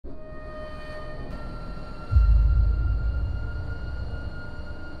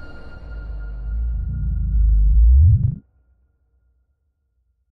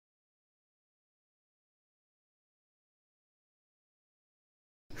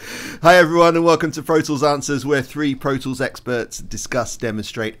Hi everyone and welcome to Pro Tools Answers, where three Pro Tools experts discuss,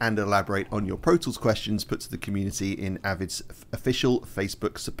 demonstrate and elaborate on your Pro Tools questions put to the community in Avid's official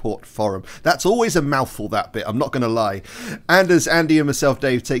Facebook support forum. That's always a mouthful, that bit, I'm not going to lie. And as Andy and myself,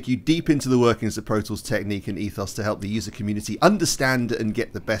 Dave, take you deep into the workings of Pro Tools technique and ethos to help the user community understand and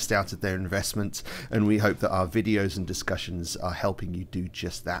get the best out of their investment, and we hope that our videos and discussions are helping you do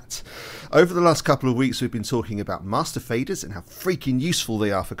just that. Over the last couple of weeks we've been talking about master faders and how freaking useful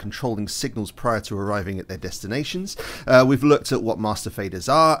they are for controlling signals prior to arriving at their destinations. We've looked at what master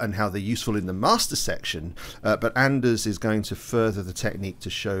faders are and how they're useful in the master section, but Anders is going to further the technique to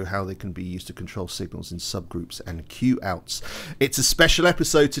show how they can be used to control signals in subgroups and cue outs. It's a special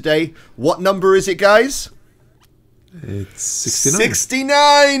episode today. What number is it, guys? It's 69.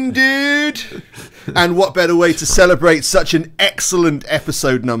 69, dude! And what better way to celebrate such an excellent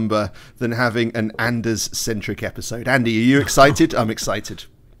episode number than having an Anders-centric episode. Andy, are you excited? I'm excited.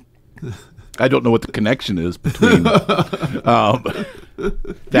 I don't know what the connection is between that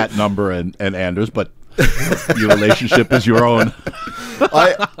number and Anders, but your relationship is your own.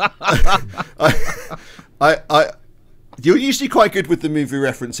 You're usually quite good with the movie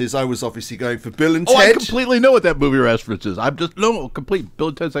references. I was obviously going for Bill and Ted. I completely know what that movie reference is. I'm just complete. Bill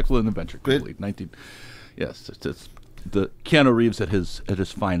and Ted's Excellent Adventure. Complete. 19. Yes, it's the Keanu Reeves at his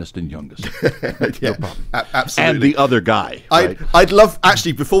finest and youngest. Yeah, no problem. Absolutely. And the other guy. Right? I'd love,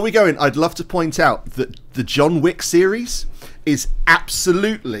 actually, before we go in, I'd love to point out that the John Wick series is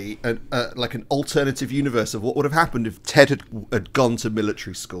absolutely like an alternative universe of what would have happened if Ted had gone to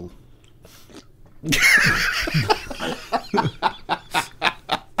military school.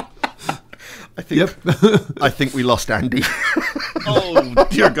 I think we lost Andy. Oh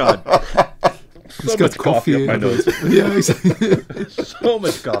dear God! He's got coffee up my nose. Yeah, exactly. So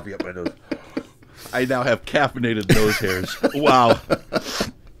much coffee up my nose. I now have caffeinated nose hairs. Wow,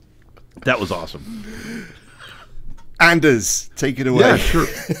 that was awesome. Anders, take it away. Yeah, sure.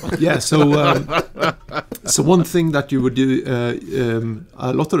 Yeah, so one thing that you would do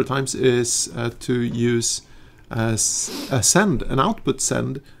a lot of the times is to use an output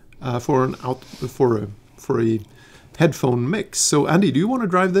send for a headphone mix. So Andy, do you want to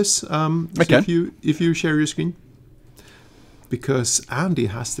drive this? I can. If you share your screen, because Andy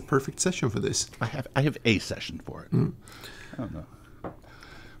has the perfect session for this. I have a session for it. I don't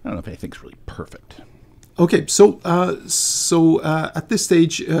know if anything's really perfect. Okay, so at this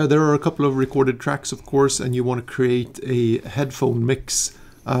stage there are a couple of recorded tracks, of course, and you want to create a headphone mix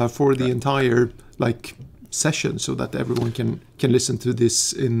for the entire session, so that everyone can listen to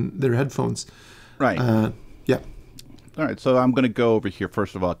this in their headphones. Right. Yeah. All right. So I'm going to go over here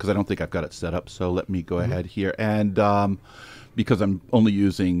first of all because I don't think I've got it set up. So let me go ahead here, and because I'm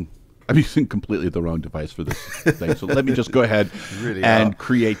using completely the wrong device for this thing. So let me just go ahead and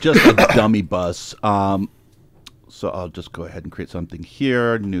create just a dummy bus. So I'll just go ahead and create something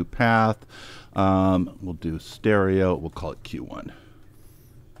here. New path. We'll do stereo. We'll call it Q1.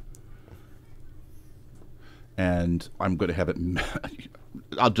 And I'm going to have it.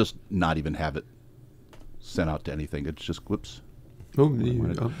 I'll just not even have it sent out to anything. It's just whoops. Oh,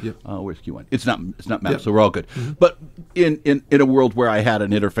 yeah. Where's Q1? It's not mapped, so we're all good. Mm-hmm. But in a world where I had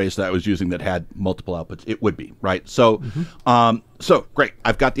an interface that I was using that had multiple outputs, it would be right. So so great.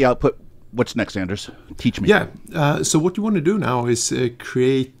 I've got the output. What's next, Anders? Teach me. Yeah. So what you want to do now is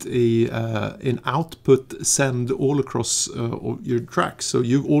create an output send all across your tracks. So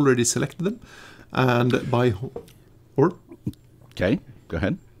you've already selected them, and okay, go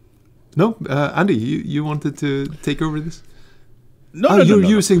ahead. No, Andy, you wanted to take over this? No, you're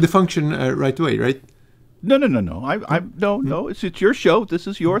using the function right away, right? No. No. It's your show. This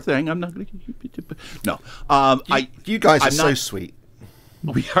is your thing. I'm not going to. No. You guys are so sweet.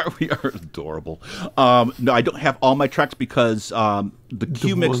 We are adorable. No, I don't have all my tracks because the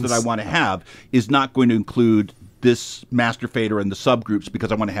cue mix that I want to have is not going to include this master fader and the subgroups,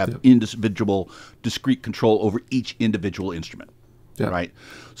 because I want to have individual discrete control over each individual instrument. Yeah. Right.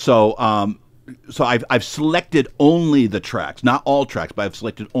 So I've selected only the tracks, not all tracks, but I've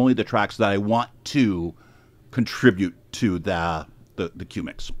selected only the tracks that I want to contribute to the cue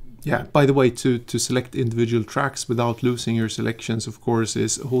mix. Yeah. By the way, to select individual tracks without losing your selections, of course,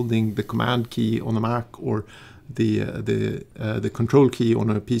 is holding the command key on a Mac or the control key on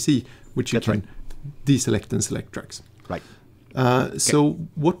a PC, which you can deselect and select tracks. Right. So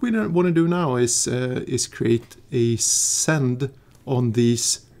what we want to do now is create a send on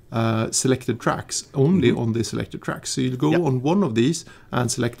these selected tracks, only on the selected tracks. So you'll go on one of these and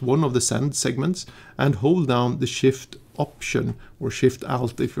select one of the send segments and hold down the Shift Option or Shift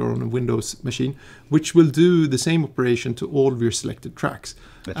Alt if you're on a Windows machine, which will do the same operation to all of your selected tracks.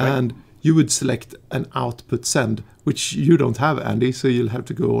 That's and you would select an output send, which you don't have, Andy, so you'll have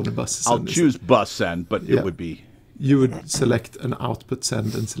to go on a bus send. I'll choose bus send, but it would be... You would select an output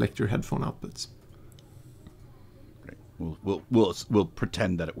send and select your headphone outputs. We'll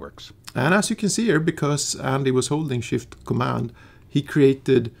pretend that it works. And as you can see here, because Andy was holding Shift Command, he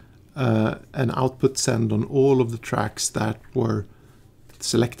created an output send on all of the tracks that were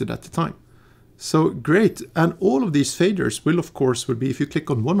selected at the time. So great. And all of these faders will, of course, be, if you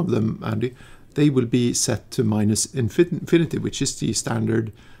click on one of them, Andy, they will be set to -infinity, which is the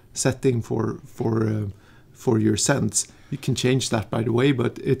standard setting for your sends. You can change that, by the way,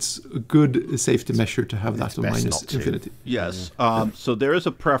 but it's a good safety measure to have that on -infinity. Yes. So there is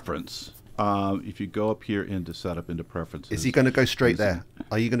a preference. If you go up here into setup into preferences. Is he going to go straight there?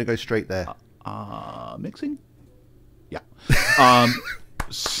 Are you going to go straight there? Mixing? Yeah.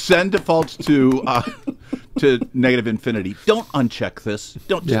 Send defaults to -infinity. Don't uncheck this.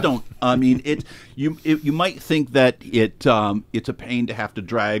 Don't. I mean, you might think that it's a pain to have to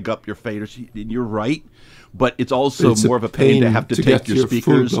drag up your faders. You're right. But it's also more of a pain to have to take your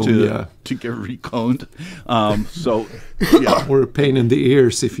speakers to get reconed. Or a pain in the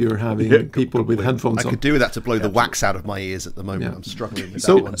ears if you're having people with headphones on. I could do with that to blow the wax out of my ears at the moment. I'm struggling with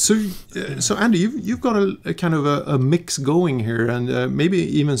that one. So Andy, you've got a kind of a mix going here, and maybe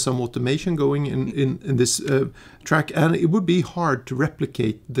even some automation going in this track. And it would be hard to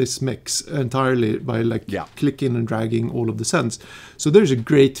replicate this mix entirely by clicking and dragging all of the sends. So there's a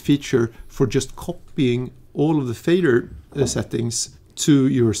great feature for just copying all of the fader settings to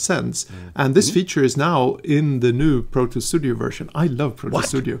your sends. And this feature is now in the new Pro Tools Studio version. I love Pro Tools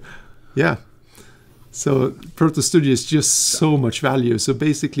Studio. Yeah. So Pro Tools Studio is just so much value. So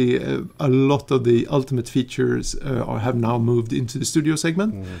basically a lot of the ultimate features have now moved into the studio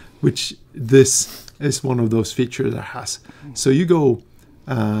segment, which this is one of those features that has. So you go...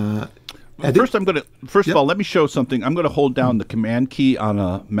 First of all, let me show something. I'm going to hold down the command key on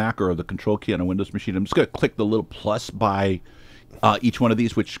a Mac or the control key on a Windows machine. I'm just going to click the little plus by each one of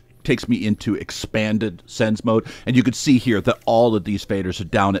these, which takes me into expanded sends mode. And you can see here that all of these faders are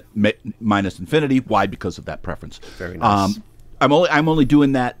down at -infinity. Why? Because of that preference. Very nice. I'm only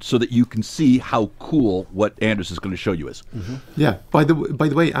doing that so that you can see how cool what Anders is going to show you is. Yeah. By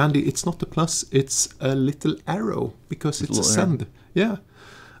the way, Andy, it's not a plus. It's a little arrow because it's a send. Yeah.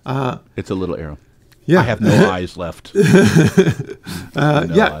 It's a little arrow. Yeah. I have no eyes left.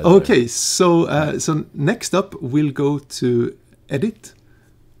 Okay. So next up, we'll go to Edit,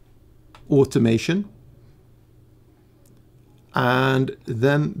 Automation, and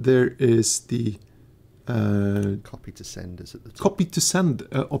then there is the copy to send is at the top. Copy to send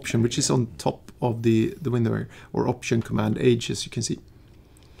option, which is on top of the window here, or Option Command H, as you can see.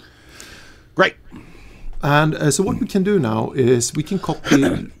 Great. And so what we can do now is we can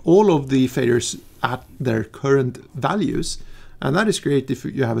copy all of the faders at their current values. And that is great if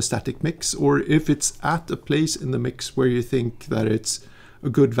you have a static mix, or if it's at a place in the mix where you think that it's a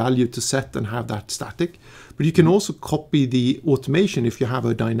good value to set and have that static. But you can also copy the automation if you have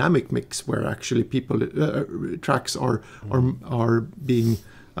a dynamic mix where actually tracks are being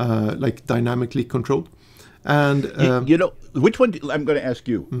dynamically controlled. And which one? I'm going to ask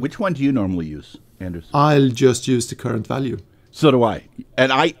you. Which one do you normally use, Anders? I'll just use the current value. So do I,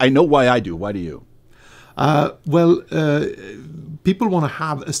 and I know why I do. Why do you? People want to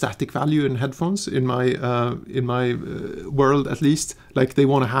have a static value in headphones. In my world, at least, like they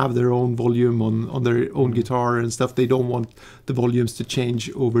want to have their own volume on their own guitar and stuff. They don't want the volumes to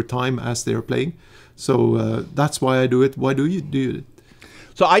change over time as they're playing. So that's why I do it. Why do you do it?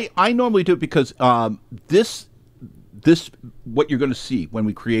 So I normally do it because this what you're going to see when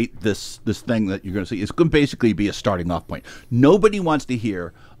we create this thing that you're going to see is going to basically be a starting off point. Nobody wants to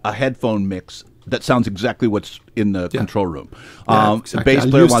hear a headphone mix that sounds exactly what's in the control room. Exactly. The bass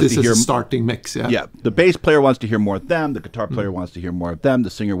player wants to hear a starting mix. Yeah, the bass player wants to hear more of them. The guitar player wants to hear more of them. The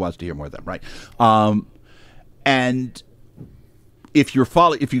singer wants to hear more of them. Right. And if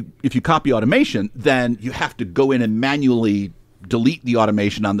you copy automation, then you have to go in and manually delete the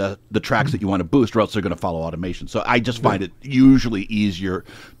automation on the tracks that you want to boost, or else they're going to follow automation. So I just find it usually easier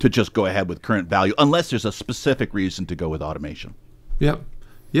to just go ahead with current value, unless there's a specific reason to go with automation.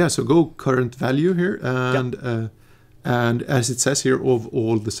 Yeah. So go current value here, and as it says here, of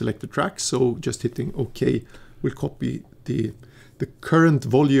all the selected tracks. So just hitting OK will copy the current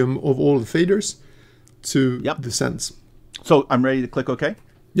volume of all the faders to the sends. So I'm ready to click OK.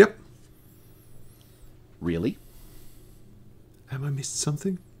 Yep. Really? Have I missed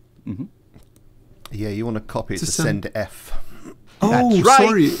something? Yeah, you want to copy it to send send F. Oh, That's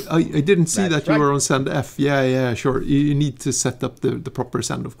right. sorry. I didn't see That's that you right. were on send F. Yeah, sure. You need to set up the proper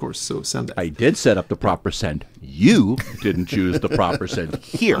send, of course. So send F. I did set up the proper send. You didn't choose the proper send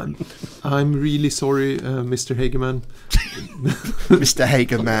here. I'm really sorry, Mr. Hageman. Mr.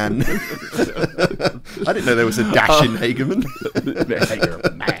 Hagerman. I didn't know there was a dash in Hagerman.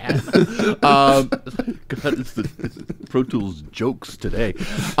 God, it's the Pro Tools jokes today.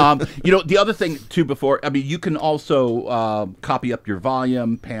 The other thing too. You can also copy up your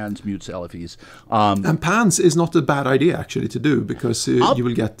volume, pans, mutes, LFEs. And pans is not a bad idea actually to do, because you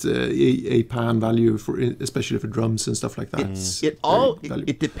will get a pan value for, especially for drums and stuff like that.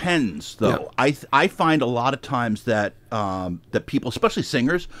 It depends though. Yeah. I find a lot of times that that people, especially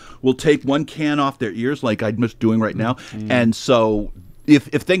singers, will take one can off their ears, like I'm just doing right now, and so if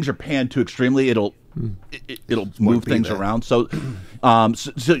things are panned too extremely, it'll move things there. around. So,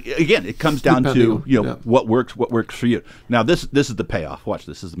 so again, it comes down to what works for you. Now this is the payoff. Watch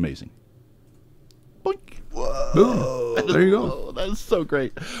this. This is amazing. Boink. Boom. There you go. Oh, that is so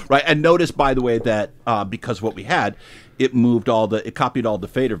great. Right. And notice, by the way, that because what we had, it copied all the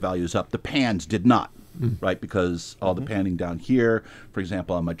fader values up. The pans did not. Right, because all the panning down here, for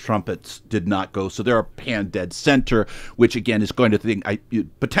example, on my trumpets, did not go. So they're panned dead center, which again is going to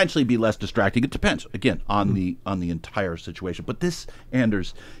potentially be less distracting. It depends again on the entire situation. But this,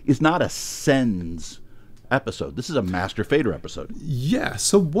 Anders, is not a sends episode. This is a master fader episode. Yeah,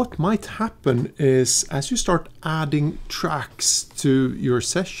 so what might happen is, as you start adding tracks to your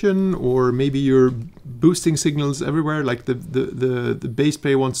session, or maybe you're boosting signals everywhere, like the bass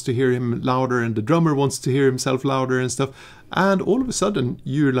player wants to hear him louder and the drummer wants to hear himself louder and stuff, and all of a sudden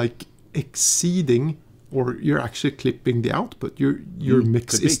you're like exceeding, or you're actually clipping the output. Your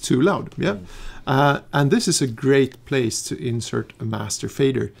mix is too loud. Yeah. And this is a great place to insert a master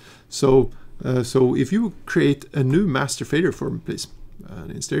fader. So if you create a new master fader for me, please,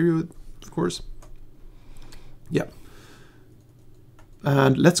 in stereo, of course. Yeah.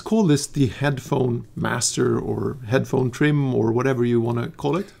 And let's call this the headphone master, or headphone trim, or whatever you want to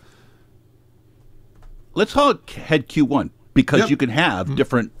call it. Let's call it head Q1, because you can have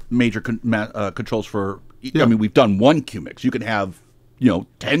different major controls for. I mean, we've done one Q mix. You can have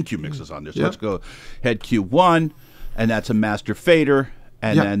 10 Q mixes on this. So let's go head Q1, and that's a master fader,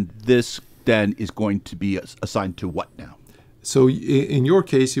 and then this then is going to be assigned to what now? So in your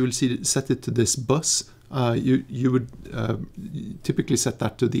case, you will set it to this bus. You would typically set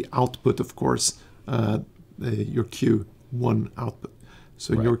that to the output, of course, your Q1 output.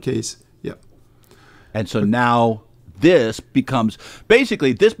 So in your case, And so now this becomes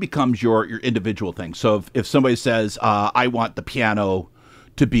your individual thing. So if somebody says, I want the piano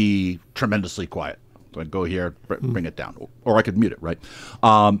to be tremendously quiet, so I'd go here, bring it down, or I could mute it, right?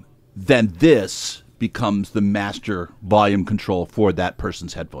 Then this becomes the master volume control for that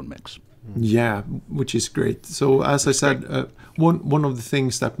person's headphone mix. Yeah, which is great. So as I said, one of the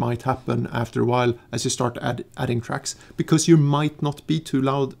things that might happen after a while, as you start adding tracks, because you might not be too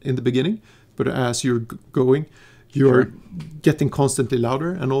loud in the beginning, but as you're going, you're getting constantly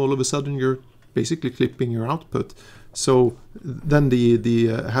louder, and all of a sudden you're basically clipping your output. So then the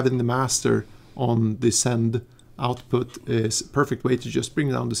having the master on the send output is a perfect way to just bring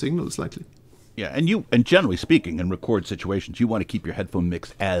down the signal slightly. Yeah, and generally speaking, in record situations, you want to keep your headphone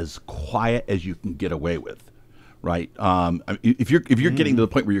mix as quiet as you can get away with, right? If you're getting to the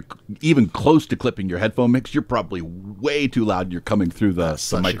point where you're even close to clipping your headphone mix, you're probably way too loud, and you're coming through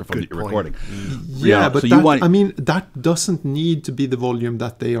the microphone that you're recording. Yeah, but so that doesn't need to be the volume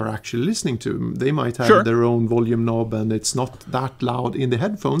that they are actually listening to. They might have their own volume knob, and it's not that loud in the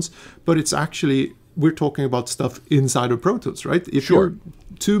headphones, but it's actually, we're talking about stuff inside of Pro Tools, right? If you're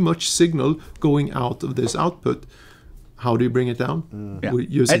too much signal going out of this output, how do you bring it down?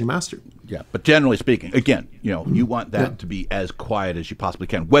 Using a master. Yeah, but generally speaking, again, you want that to be as quiet as you possibly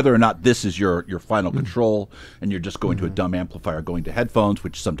can. Whether or not this is your final control, and you're just going to a dumb amplifier going to headphones,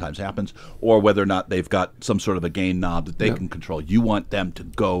 which sometimes happens, or whether or not they've got some sort of a gain knob that they can control. You want them to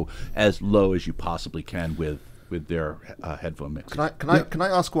go as low as you possibly can with their headphone mix. Can I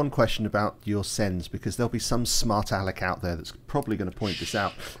ask one question about your sends, because there'll be some smart aleck out there that's probably going to point this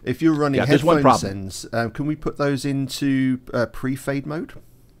out. If you're running headphone sends, can we put those into pre-fade mode?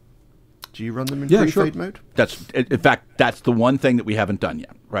 Do you run them in pre-fade mode? In fact, that's the one thing that we haven't done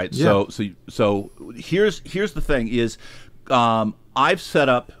yet, right? Yeah. So here's the thing is, I've set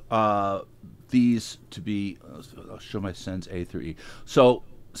up these to be. I'll show my sends A through E. So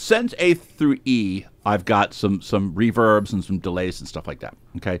sends A through E, I've got some reverbs and some delays and stuff like that.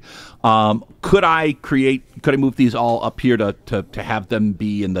 Okay, could I move these all up here to have them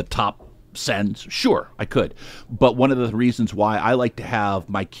be in the top sends? Sure, I could. But one of the reasons why I like to have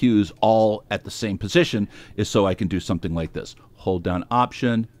my cues all at the same position is so I can do something like this: hold down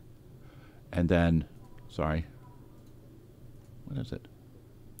Option, and then, sorry, what is it?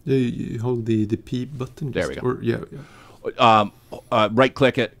 Yeah, you hold the P button. There we go. Or, yeah. Right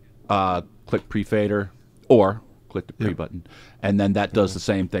click it, click pre-fader, or click the pre button, and then that does the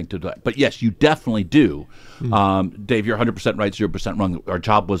same thing to that. But yes, you definitely do. Dave, you're 100% right, 0% wrong. Our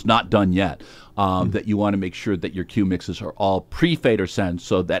job was not done yet. That you want to make sure that your cue mixes are all pre-fader sends,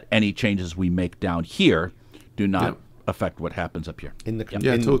 so that any changes we make down here do not affect what happens up here.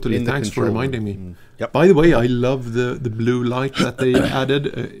 Totally. Thanks for reminding me. Yep. By the way, I love the blue light that they added.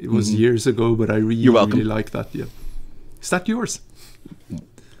 It was years ago, but I really like that. Yeah. Is that yours?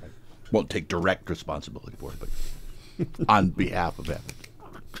 Won't take direct responsibility for it, but on behalf of it.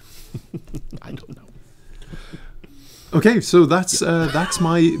 I don't know. Okay, so that's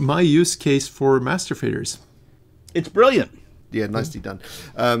my use case for master faders. It's brilliant. Yeah, nicely done.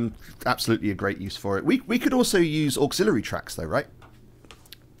 Absolutely a great use for it. We could also use auxiliary tracks, though, right?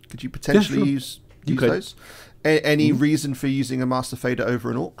 Could you potentially use those? Any reason for using a master fader over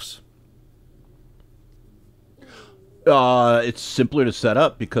an aux? It's simpler to set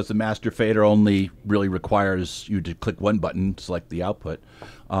up because the master fader only really requires you to click one button, select the output.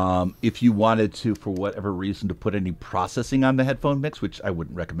 If you wanted to, for whatever reason, to put any processing on the headphone mix, which I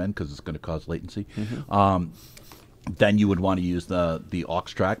wouldn't recommend because it's going to cause latency, then you would want to use the aux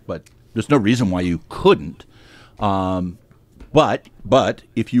track. But there's no reason why you couldn't. But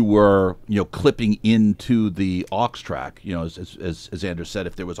if you were clipping into the aux track, as Anders said,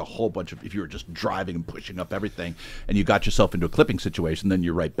 if there was a whole bunch of, if you were just driving and pushing up everything, and you got yourself into a clipping situation, then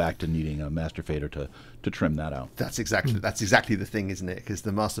you're right back to needing a master fader to trim that out. That's exactly the thing, isn't it? Because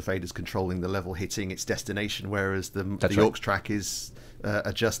the master fader is controlling the level hitting its destination, whereas the aux track is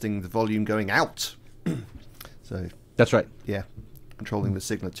adjusting the volume going out. So that's right. Yeah, controlling the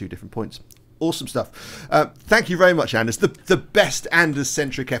signal at 2 different points. Awesome stuff. Thank you very much, Anders. The best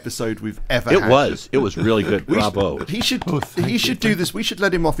Anders-centric episode we've ever had. It was really good. Bravo. He should do this. We should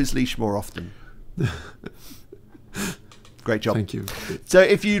let him off his leash more often. Great job. Thank you. So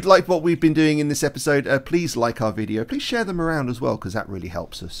if you'd like what we've been doing in this episode, please like our video. Please share them around as well, because that really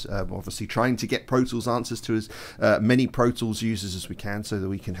helps us. Obviously, trying to get Pro Tools answers to as many Pro Tools users as we can so that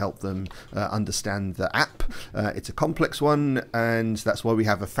we can help them understand the app. It's a complex one, and that's why we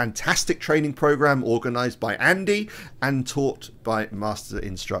have a fantastic training program organized by Andy and taught by Master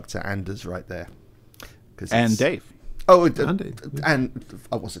Instructor Anders right there. And Dave. Oh, and Dave. And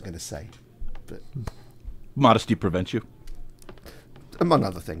I wasn't going to say, but modesty prevents you. Among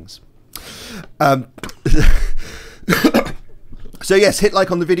other things. So yes, hit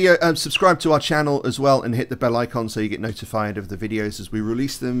like on the video, subscribe to our channel as well, and hit the bell icon so you get notified of the videos as we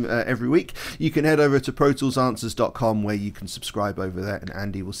release them every week. You can head over to protoolsanswers.com where you can subscribe over there, and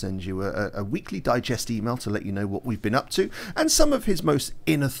Andy will send you a weekly digest email to let you know what we've been up to and some of his most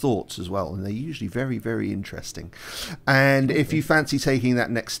inner thoughts as well, and they're usually very, very interesting. And if you fancy taking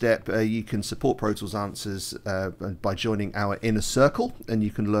that next step, you can support Pro Tools Answers by joining our inner circle, and you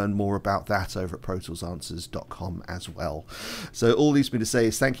can learn more about that over at protoolsanswers.com as well. So all leaves me to say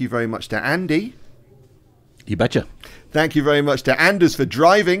is thank you very much to Andy. You betcha. Thank you very much to Anders for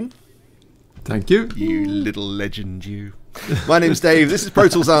driving. Thank you. You little legend, you. My name's Dave. This is Pro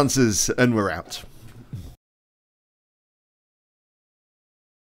Tools Answers, and we're out.